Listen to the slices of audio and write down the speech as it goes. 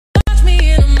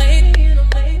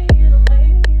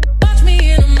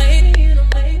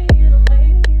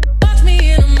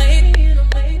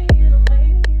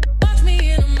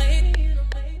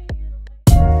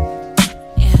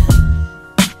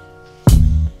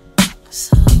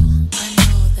So I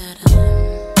know that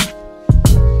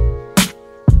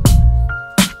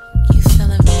you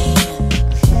feeling me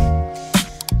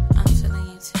and I'm feeling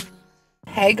you too.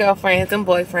 Hey girlfriends and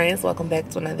boyfriends, welcome back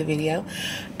to another video.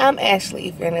 I'm Ashley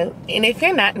if you're new, and if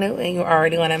you're not new and you're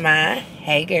already one of mine,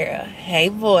 hey girl, hey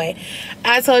boy,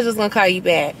 I told you I was gonna call you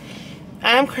back.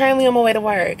 I'm currently on my way to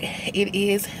work. It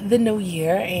is the new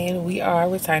year and we are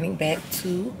returning back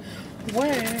to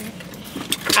work.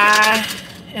 I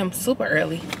am super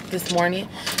early this morning,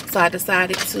 so I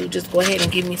decided to just go ahead and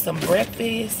give me some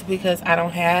breakfast because I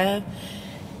don't have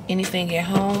anything at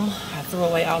home. I threw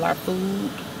away all our food,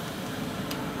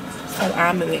 so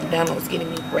I'm at McDonald's getting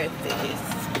me breakfast.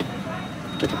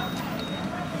 Good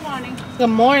morning. Good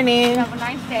morning. Have a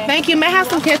nice day. Thank you. May I have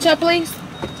some ketchup, please?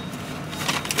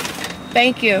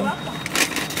 Thank you.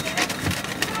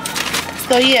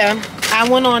 So yeah, I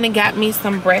went on and got me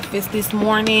some breakfast this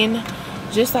morning,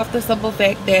 just off the simple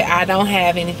fact that I don't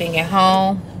have anything at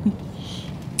home.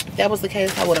 If that was the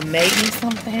case, I would have made me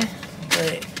something,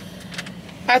 but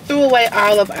I threw away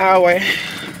all of our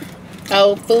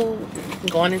old food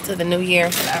going into the new year,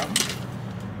 so I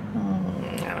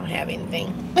don't have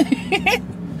anything.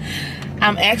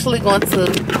 I'm actually going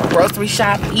to grocery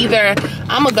shop. Either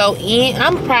I'm gonna go in,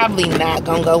 I'm probably not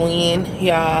gonna go in,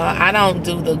 y'all. I don't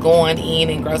do the going in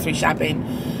and grocery shopping.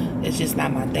 It's just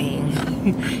not my thing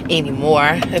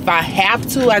anymore. If I have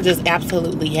to, I just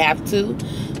absolutely have to.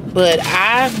 But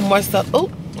I more so,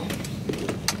 hold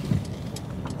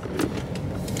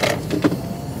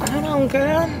on,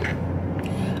 girl.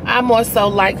 I more so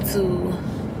like to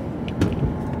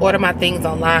order my things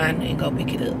online and go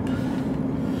pick it up.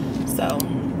 So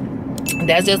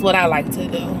that's just what I like to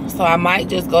do. So I might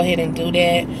just go ahead and do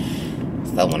that.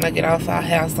 So when I get off, I'll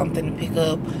have something to pick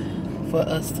up for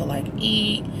us to like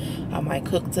eat. I might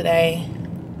cook today.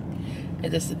 It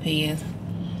just depends.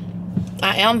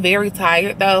 I am very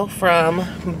tired though from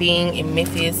being in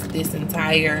Memphis this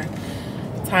entire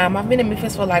time. I've been in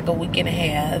Memphis for like a week and a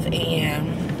half,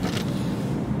 and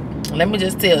let me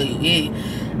just tell you,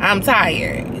 I'm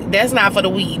tired. That's not for the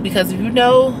week, because if you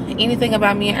know anything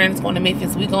about me and Ernest going to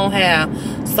Memphis, we gonna have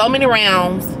so many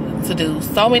rounds to do,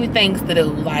 so many things to do.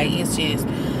 Like, it's just,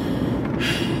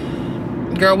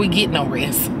 girl, we get no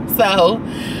rest. So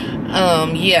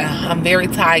yeah, I'm very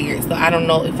tired, so I don't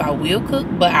know if I will cook,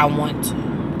 but I want to,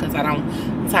 because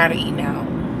I'm tired of eating out.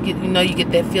 You know, you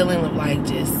get that feeling of like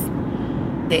just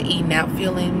that eating out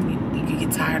feeling. You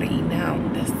get tired of eating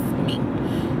out. That's me.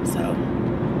 So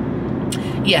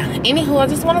yeah, anywho, I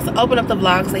just wanted to open up the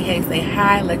vlog, say hey, say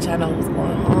hi, let y'all know what's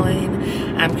going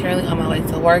on. I'm currently on my way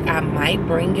to work. I might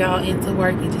bring y'all into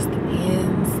work, it just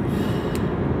depends.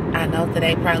 I know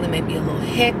today probably may be a little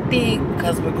hectic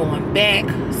because we're going back,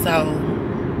 so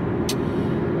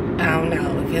I don't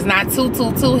know. If it's not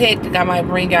too hectic, I might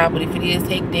bring y'all, but if it is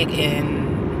hectic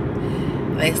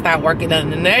and they start working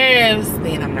on the nerves,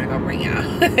 then I'm not gonna bring y'all.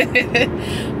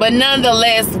 But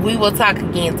nonetheless, we will talk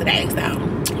again today. So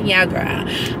yeah, girl,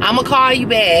 I'm gonna call you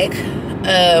back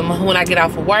when I get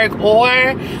off of work,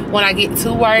 or when I get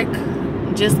to work.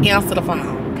 Just answer the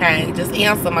phone, okay? Just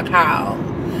answer my call.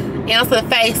 Answer the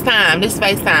FaceTime. This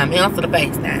FaceTime. Answer the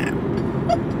FaceTime.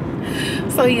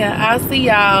 So yeah, I'll see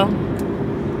y'all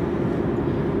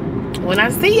when I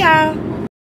see y'all.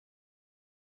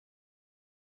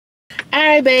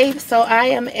 Alright, babe, so I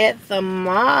am at the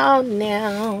mall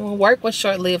now. Work was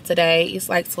short-lived today. It's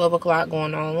like 12 o'clock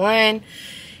going on 1,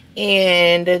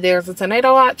 and there's a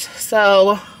tornado watch,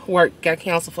 so work got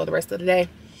canceled for the rest of the day,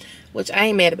 which I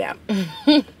ain't mad about.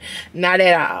 Not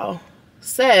at all.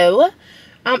 So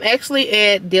I'm actually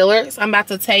at Dillard's. I'm about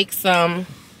to take a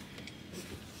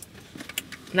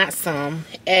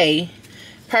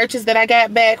purchase that I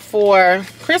got back for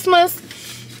Christmas.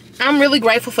 I'm really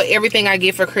grateful for everything I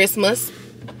get for Christmas.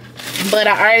 But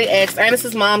I already asked.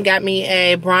 Ernest's mom got me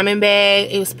a Brahmin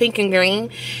bag. It was pink and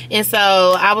green. And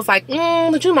so I was like,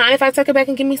 would you mind if I take it back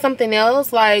and give me something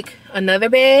else? Like another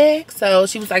bag? So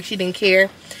she was like, she didn't care.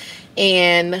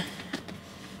 And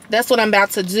that's what I'm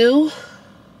about to do.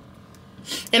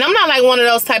 And I'm not like one of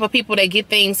those type of people that get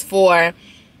things for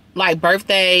like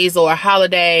birthdays or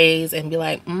holidays and be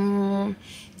like, I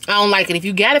don't like it. If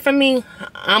you got it for me,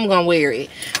 I'm gonna wear it.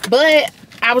 But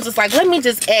I was just like, let me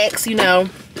just ask, you know,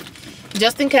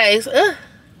 just in case.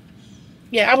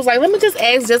 Yeah, I was like, let me just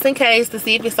ask just in case to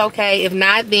see if it's okay. If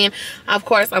not, then of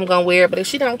course I'm gonna wear it. But if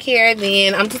she don't care,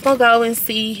 then I'm just gonna go and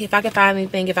see if I can find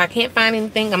anything. If I can't find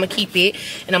anything, I'm gonna keep it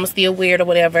and I'm gonna still wear it or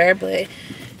whatever. But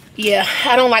yeah,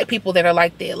 I don't like people that are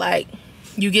like that. Like,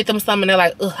 you get them something and they're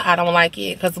like, ugh, I don't like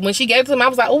it. Because when she gave it to me, I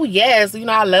was like, oh yes, you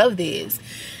know, I love this.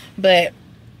 But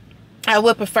I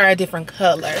would prefer a different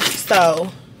color.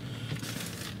 So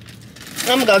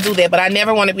I'm gonna do that, but I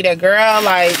never want to be that girl,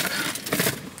 like,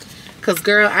 cause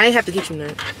girl, I ain't have to get you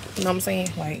none. You know what I'm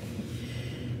saying? Like,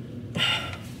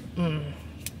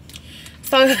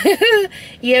 So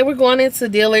yeah, we're going into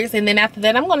Dillard's, and then after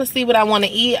that, I'm gonna see what I want to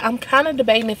eat. I'm kind of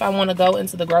debating if I want to go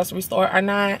into the grocery store or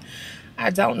not. I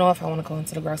don't know if I want to go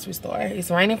into the grocery store.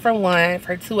 It's raining for 1.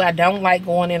 For 2, I don't like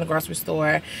going in the grocery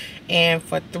store, and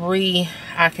for 3,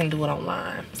 I can do it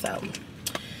online. So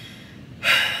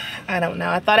I don't know.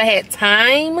 I thought I had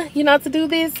time, you know, to do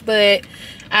this, but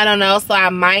I don't know. So I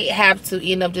might have to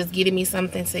end up just getting me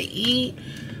something to eat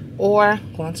or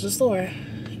going to the store.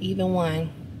 Either one.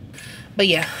 But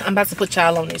yeah, I'm about to put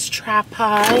y'all on this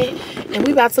tripod, and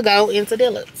we about to go into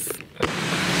Dillard's.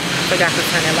 Forgot to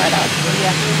turn that light off. But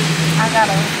yeah, I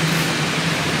gotta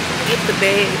get the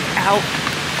bag out.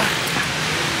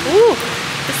 Ooh,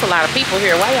 there's a lot of people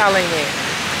here. Why y'all ain't at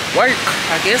work?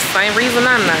 I guess same reason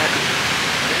I'm not.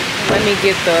 Let me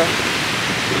get the...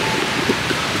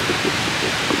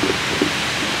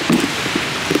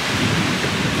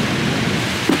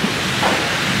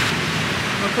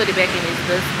 I'm gonna put it back in this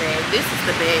dust bag. This is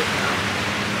the bag though.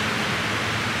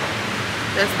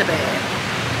 That's the bag.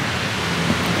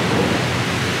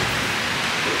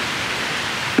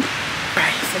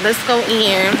 Alright, so let's go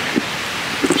in.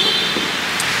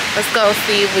 Let's go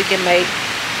see if we can make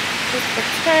this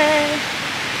return.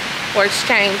 Or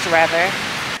exchange rather.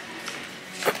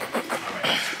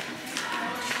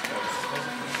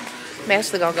 I'm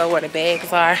actually gonna go where the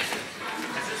bags are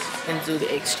and do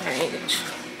the exchange.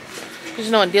 Because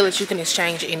you know in Dillard's you can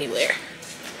exchange anywhere.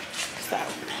 So,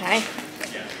 okay.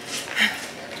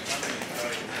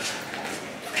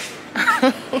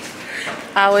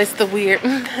 Always the weird.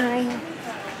 Hi.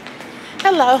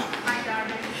 Hello.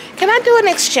 Can I do an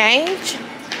exchange?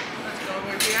 Let's go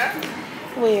over here.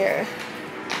 Where?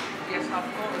 Yes, of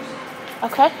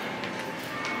course. Okay.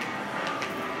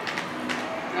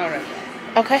 All right.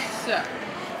 Okay. So.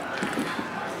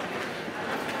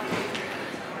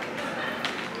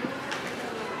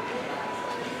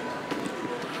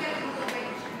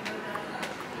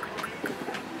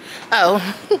 Oh,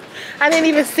 I didn't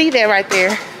even see that right there.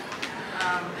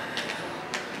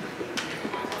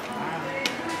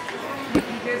 You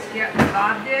just get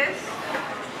got this.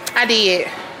 I did.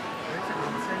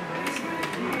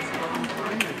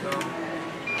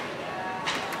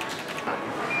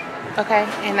 Okay,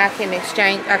 and I can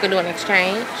exchange. I can do an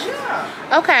exchange.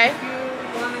 Yeah. Okay. You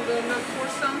want to go look for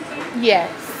something? Yes.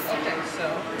 Okay, so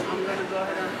I'm going to go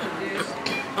ahead and put this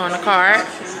On the card.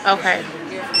 Okay.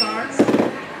 gift card.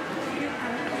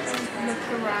 Look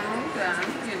around and,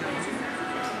 you know.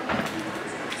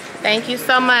 Thank you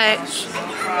so much. No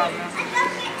problem.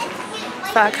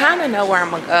 So I kind of know where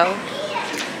I'm gonna go.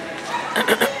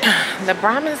 The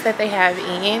Brahmins that they have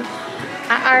in,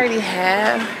 I already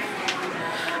have.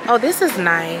 Oh, this is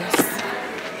nice.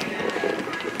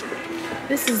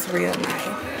 This is real nice.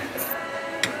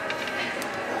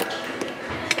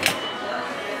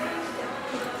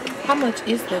 How much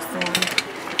is this one?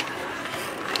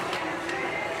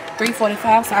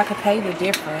 $3.45, so I could pay the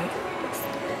difference.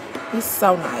 It's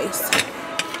so nice.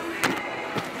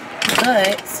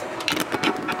 But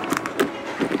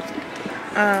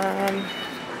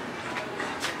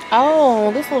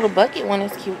oh, this little bucket one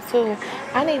is cute too.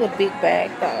 I need a big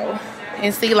bag though.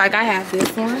 And see, like I have this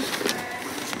one.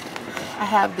 I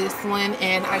have this one,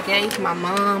 and I gave my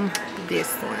mom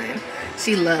this one.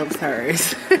 She loves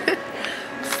hers.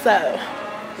 So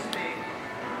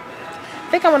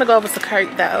I think I want to go over to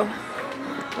Kurt though.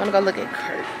 I want to go look at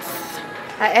Kurt's.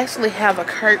 I actually have a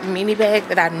Kurt mini bag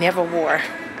that I never wore.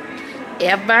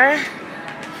 Ever.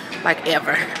 Like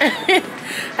ever.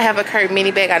 I have a Kurt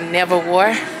mini bag I never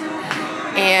wore.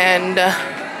 And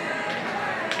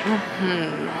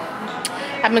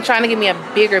I've been trying to get me a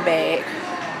bigger bag.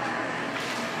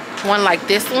 One like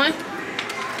this one.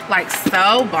 Like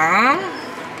so bomb.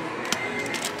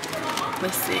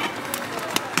 Let's see.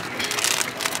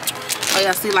 Oh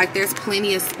yeah, see, like there's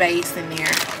plenty of space in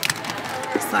there.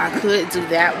 So I could do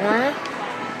that one.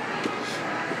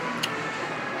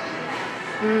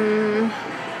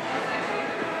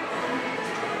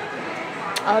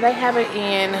 Oh, they have it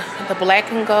in the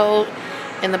black and gold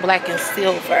and the black and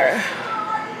silver.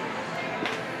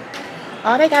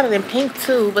 Oh, they got it in pink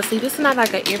too. But see, this is not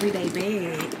like an everyday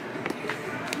bag.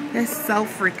 That's so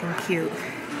freaking cute.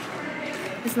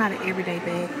 It's not an everyday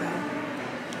bag though.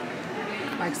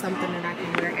 Like something that I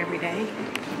can wear every day.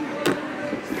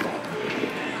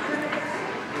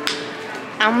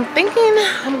 I'm thinking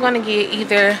I'm gonna get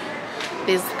either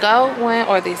this gold one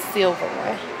or this silver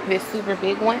one. this super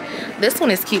big one. This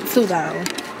one is cute too though.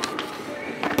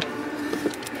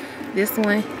 This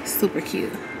one, super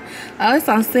cute. Oh, it's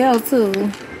on sale too.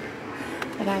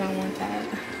 But I don't want that.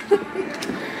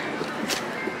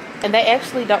 And they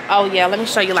actually don't, oh yeah, let me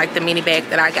show you like the mini bag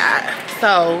that I got.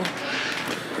 So,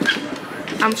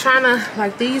 I'm trying to,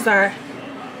 like these are,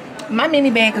 my mini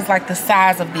bag is like the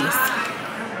size of this.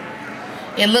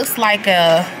 It looks like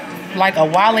a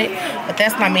wallet, but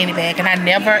that's my mini bag. And I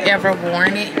never ever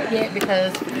worn it yet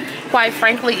because quite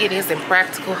frankly, it isn't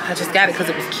practical. I just got it because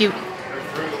it was cute.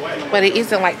 But it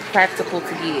isn't like practical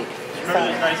to get. So.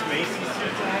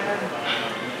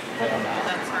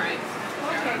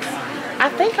 I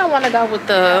think I want to go with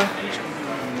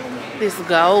this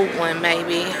gold one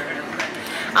maybe.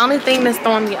 Only thing that's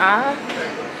throwing me off.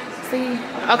 See?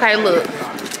 Okay, look.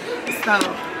 So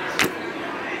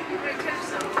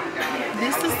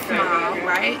this is small,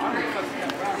 right?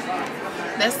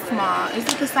 That's small. Is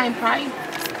it the same price?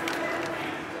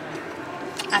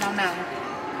 I don't know.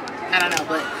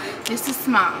 But this is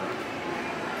small.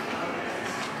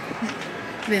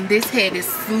 Then this head is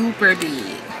super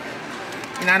big.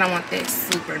 And I don't want that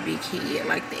super big head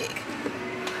like that.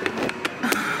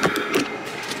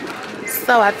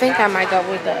 So I think I might go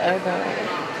with the other one.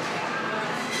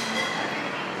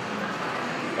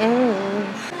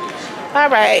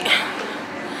 Alright.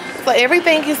 So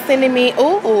everything is sending me.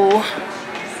 Ooh.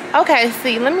 Okay,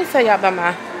 see, let me tell y'all about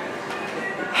my.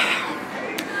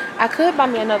 I could buy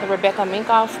me another Rebecca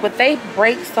Minkoff, but they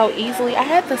break so easily. I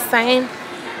had the same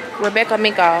Rebecca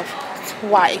Minkoff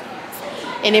twice.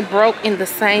 And it broke in the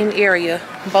same area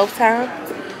both times.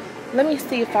 Let me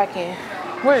see if I can.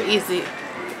 Where is it?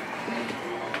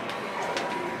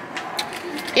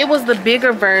 It was the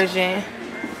bigger version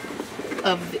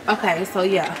of. Okay, so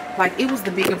yeah, like it was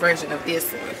the bigger version of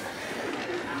this one.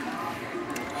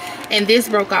 And this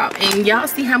broke off. And y'all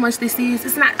see how much this is?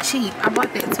 It's not cheap. I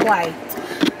bought that twice.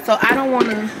 So I don't want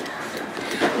to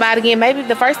buy it again. Maybe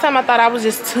the first time I thought I was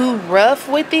just too rough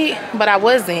with it, but I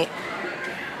wasn't.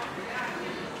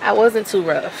 I wasn't too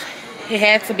rough. It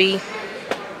had to be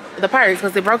the purse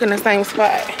because it broke in the same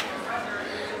spot.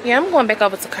 Yeah, I'm going back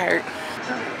over to Kurt.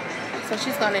 So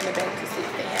she's going in the back to see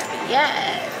if they have it.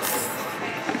 Yes.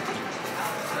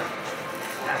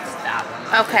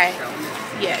 Okay.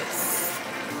 Yes.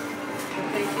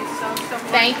 Thank you so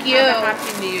much. Thank you.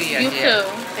 Happy New Year. You too.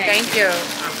 Thank you.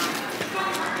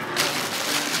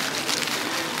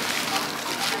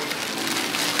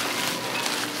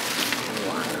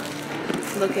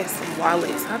 Look at some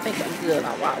wallets. I think I'm good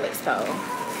on wallets, so.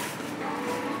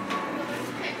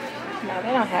 No,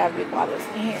 they don't have big wallets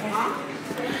in here.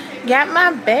 Got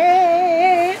my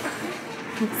bag.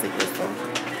 Let's see this one.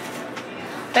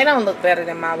 They don't look better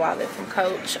than my wallet from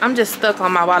Coach. I'm just stuck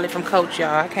on my wallet from Coach,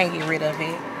 y'all. I can't get rid of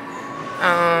it.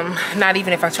 Not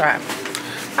even if I try.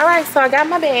 Alright, so I got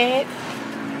my bag.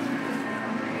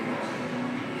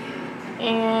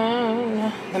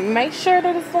 And let me make sure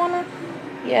that it's one.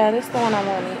 Yeah, this is the one I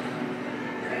wanted.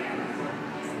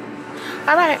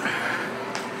 Alright.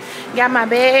 Got my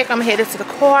bag. I'm headed to the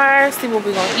car. See what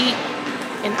we're going to eat.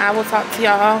 And I will talk to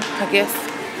y'all, I guess,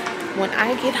 when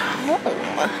I get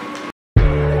home.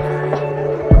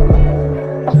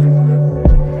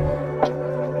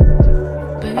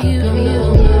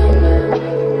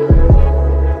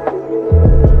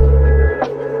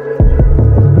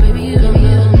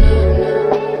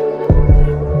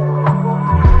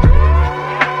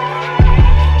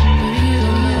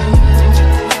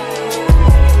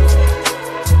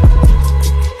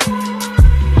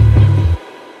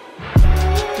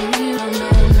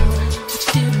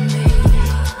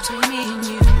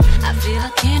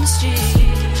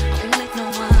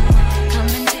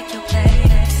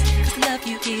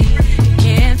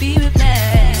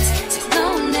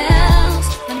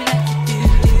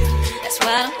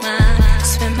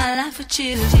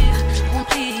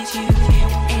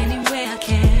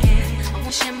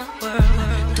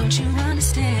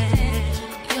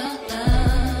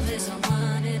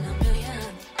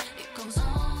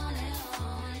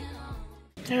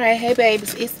 Alright, hey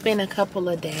babes, it's been a couple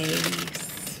of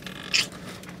days.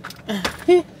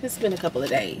 It's been a couple of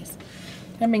days.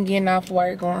 I've been getting off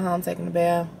work, going home, taking a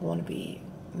bath, going to bed.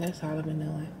 That's all I've been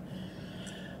doing.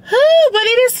 But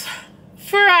it is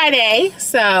Friday,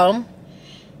 so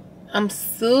I'm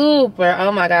super,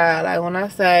 oh my god, like when I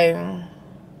say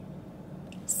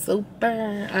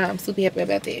super, I'm super happy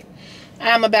about that.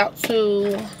 I'm about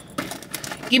to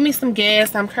give me some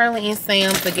gas. I'm currently in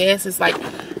Sam's. The gas is like,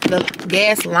 the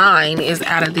gas line is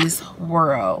out of this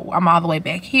world. I'm all the way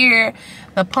back here.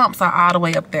 The pumps are all the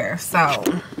way up there. So,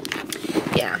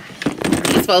 yeah.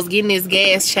 It's folks getting this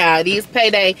gas, child. It's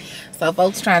payday. So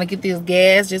folks trying to get this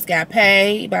gas just got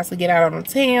paid. About to get out on the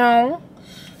town.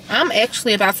 I'm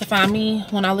actually about to find me,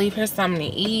 when I leave here, something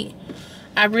to eat.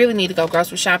 I really need to go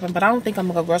grocery shopping, but I don't think I'm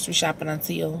going to go grocery shopping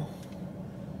until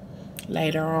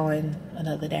later on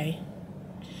another day.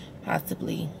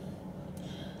 Possibly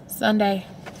Sunday.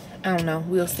 I don't know.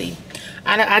 We'll see.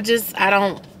 I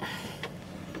don't.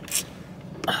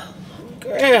 Oh,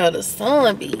 girl, the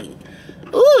sun be.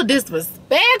 Ooh,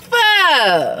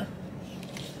 disrespectful.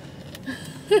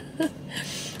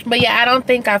 But yeah, I don't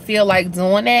think I feel like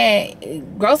doing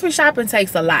that. Grocery shopping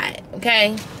takes a lot,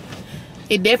 okay?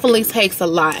 It definitely takes a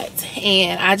lot.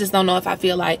 And I just don't know if I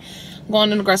feel like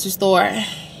going to the grocery store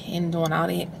and doing all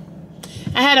that.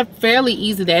 I had a fairly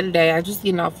easy day today. I just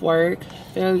getting off work.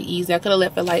 Fairly easy. I could have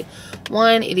left at like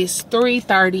 1. It is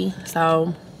 3:30.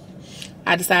 So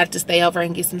I decided to stay over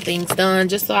and get some things done.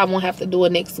 Just so I won't have to do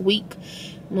it next week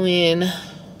when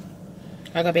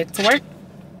I go back to work.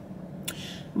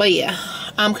 But yeah,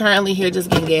 I'm currently here just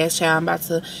getting gas, child. I'm about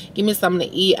to give me something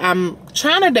to eat. I'm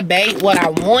trying to debate what I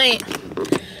want.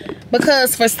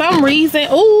 Because for some reason,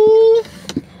 ooh.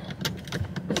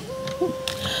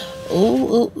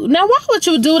 Now why would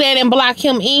you do that and block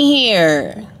him in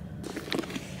here?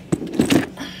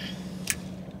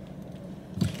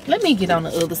 Let me get on the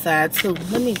other side too.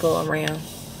 Let me go around.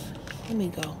 Let me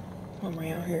go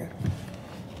around here.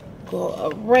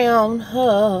 Go around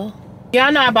her.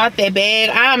 Y'all know I bought that bag.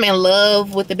 I'm in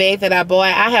love with the bag that I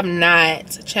bought. I have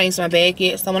not changed my bag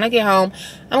yet. So when I get home,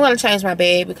 I'm going to change my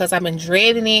bag because I've been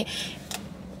dreading it.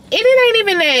 And it ain't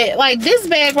even that, like, this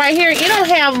bag right here, it don't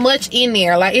have much in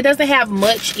there. Like, it doesn't have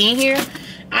much in here.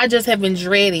 I just have been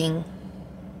dreading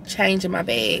changing my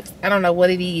bags. I don't know what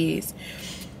it is.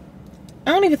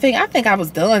 I think I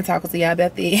was done talking to y'all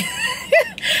about that.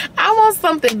 I want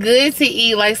something good to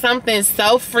eat, like something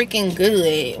so freaking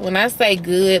good. When I say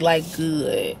good, like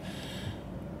good.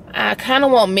 I kind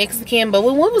of want Mexican, but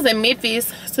when we was in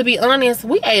Memphis, to be honest,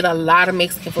 we ate a lot of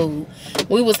Mexican food.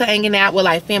 We was hanging out with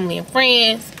like family and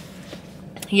friends.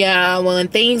 Yeah, when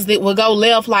things that would go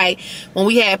left, like when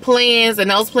we had plans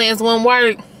and those plans wouldn't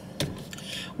work,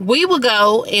 we would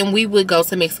go and we would go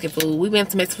to Mexican food. We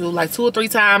went to Mexican food like 2 or 3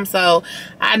 times. So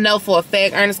I know for a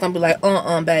fact Ernest's gonna be like,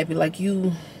 baby, like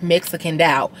you Mexicaned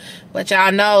out. But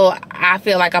y'all know I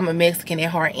feel like I'm a Mexican at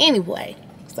heart anyway.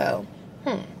 So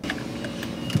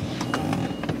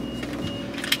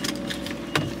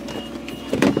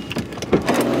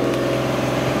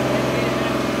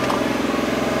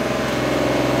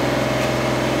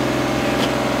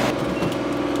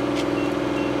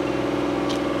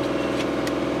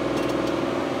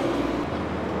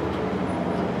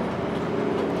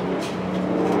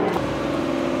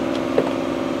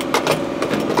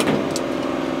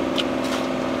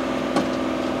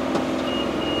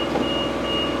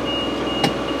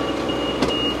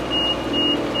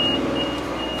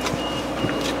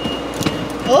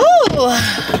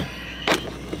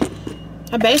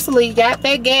I basically got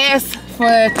that gas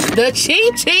for the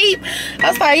cheap.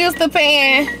 I was used to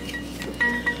paying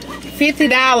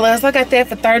 $50. I got that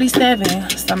for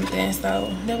 $37 something,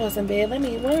 so that wasn't bad.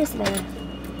 Where's my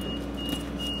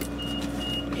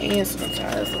hand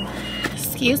sanitizer?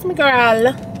 Excuse me,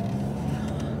 girl.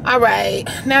 All right,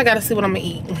 now I gotta see what I'm gonna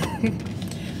eat.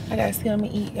 Gotta see what I'm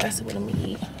gonna eat.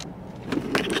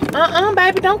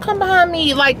 Baby, don't come behind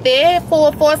me like that,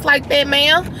 full force like that,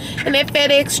 ma'am. In that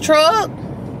FedEx truck.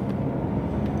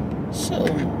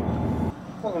 Shoot.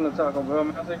 Welcome to Taco Bell.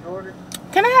 May I take your order?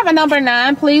 Can I have a number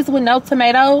 9, please, with no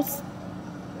tomatoes?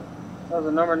 That's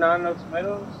a number 9, no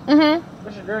tomatoes? Mm-hmm.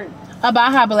 What's your drink? A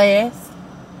Baja Blast.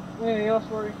 Anything else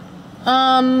for you?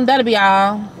 That'll be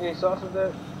all. Any sauce with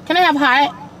that? Can I have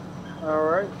hot?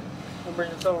 Alright. I'll bring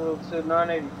the total to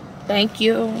 $9.80. Thank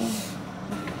you.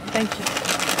 Thank you.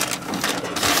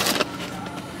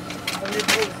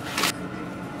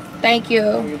 Thank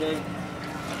you.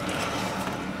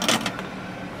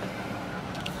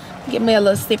 Give me a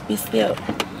little sippy sip.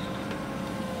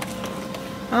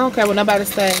 I don't care what nobody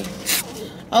say.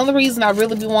 Only reason I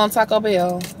really be wanting Taco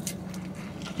Bell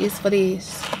is for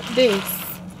this. The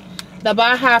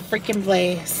Baja freaking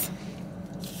Blast.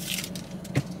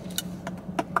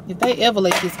 If they ever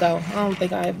let this go, I don't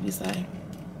think I'll ever be saying.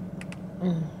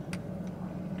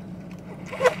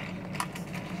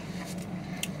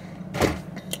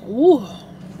 Woo.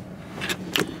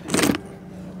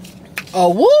 Oh,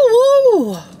 woo,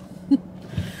 woo.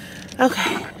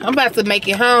 Okay, I'm about to make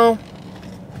it home.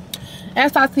 I'll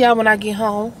talk to y'all when I get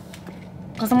home.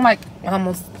 Because I'm like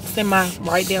almost semi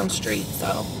right down the street.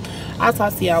 So I'll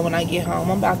talk to y'all when I get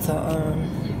home. I'm about to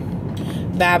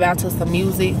vibe out to some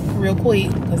music real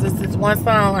quick, because this is one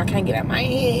song I can't get out my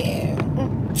head.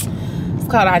 It's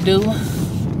called I Do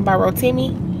by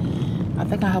Rotimi. I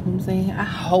think I hope I'm saying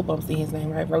his name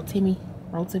right. Rotimi.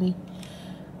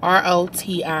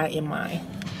 R-O-T-I-M-I.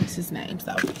 That's his name.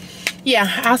 So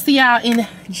yeah, I'll see y'all in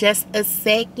just a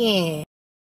second.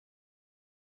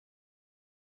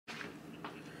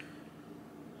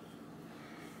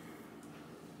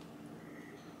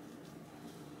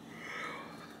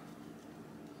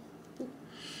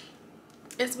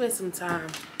 It's been some time.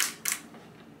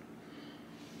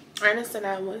 Ernest and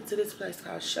I went to this place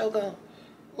called Shogun.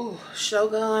 Ooh,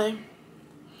 Shogun.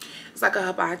 It's like a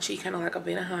hibachi, kind of like a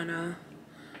Benihana.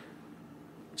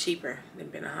 Cheaper than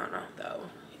Benihana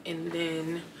though. And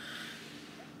then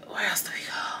where else do we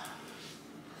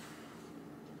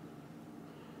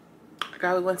go?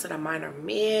 Girl, we went to the Minor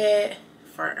Mid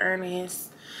for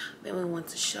Ernest. Then we went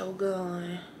to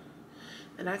Shogun.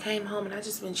 And I came home and I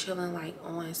just been chilling like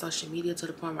on social media to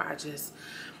the point where I'm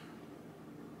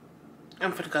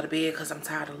finna go to bed because I'm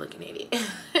tired of looking at it.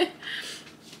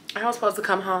 I was supposed to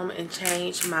come home and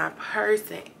change my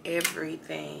purse and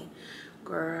everything.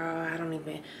 Girl, I don't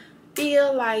even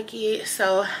feel like it.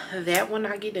 So that will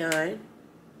not get done.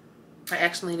 I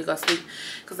actually need to go sleep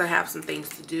because I have some things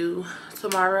to do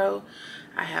tomorrow.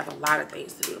 I have a lot of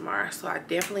things to do tomorrow. So I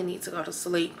definitely need to go to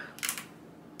sleep.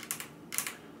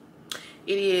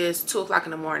 It is 2 o'clock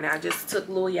in the morning. I just took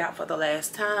Louis out for the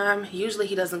last time. Usually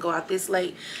he doesn't go out this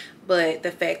late, but the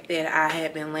fact that I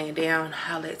had been laying down,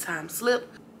 I let time slip.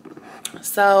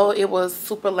 So it was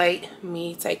super late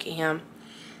me taking him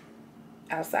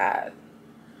outside.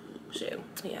 Shit,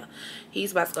 yeah.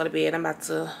 He's about to go to bed. I'm about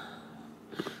to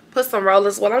put some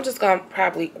rollers. Well, I'm just gonna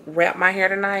probably wrap my hair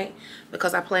tonight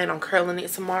because I plan on curling it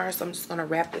tomorrow. So I'm just gonna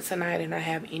wrap it tonight and not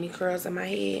have any curls in my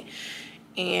head.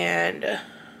 And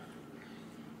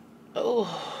oh,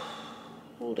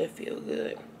 that feel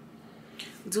good.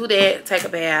 Do that, take a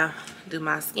bath, do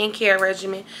my skincare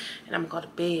regimen, and I'm gonna go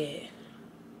to bed.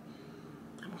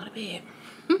 I'm going to bed.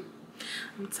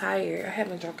 I'm tired. I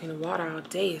haven't drunk any water all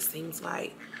day, it seems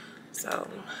like. So,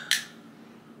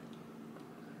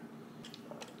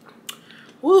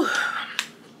 woo.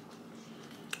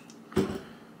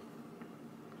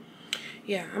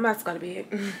 Yeah, I'm about to go to bed.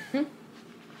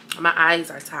 My eyes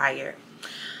are tired.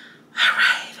 All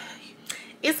right.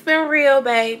 It's been real,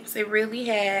 babes. It really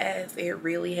has. It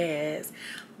really has.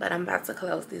 But I'm about to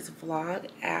close this vlog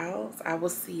out. I will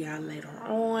see y'all later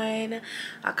on.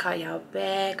 I'll call y'all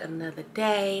back another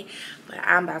day. But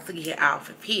I'm about to get off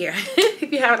of here.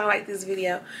 If you haven't liked this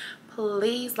video,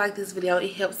 please like this video.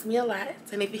 It helps me a lot.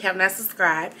 And if you have not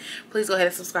subscribed, please go ahead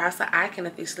and subscribe so I can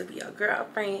officially be your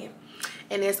girlfriend.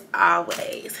 And as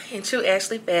always, in true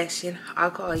Ashley fashion,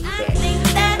 I'll call you back.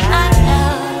 Bye.